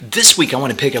This week I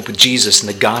want to pick up with Jesus in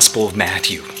the Gospel of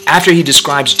Matthew. After he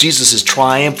describes Jesus'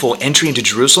 triumphal entry into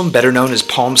Jerusalem, better known as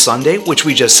Palm Sunday, which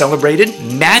we just celebrated,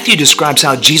 Matthew describes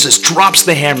how Jesus drops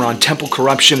the hammer on temple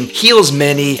corruption, heals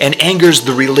many, and angers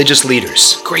the religious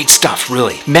leaders. Great stuff,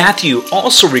 really. Matthew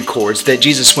also records that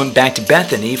Jesus went back to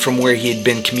Bethany from where he had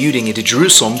been commuting into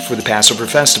Jerusalem for the Passover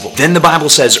Festival. Then the Bible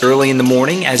says early in the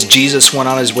morning, as Jesus went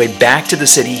on his way back to the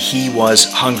city, he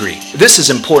was hungry. This is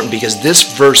important because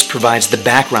this verse provides the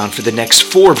background for the next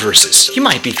 4 verses. You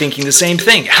might be thinking the same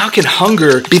thing. How can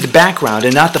hunger be the background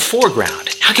and not the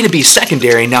foreground? How can it be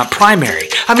secondary, not primary?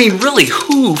 I mean, really,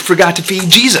 who forgot to feed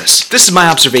Jesus? This is my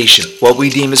observation. What we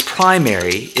deem as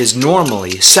primary is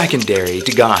normally secondary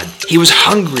to God. He was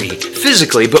hungry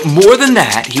physically, but more than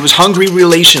that, he was hungry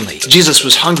relationally. Jesus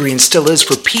was hungry and still is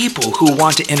for people who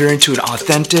want to enter into an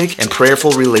authentic and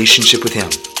prayerful relationship with him.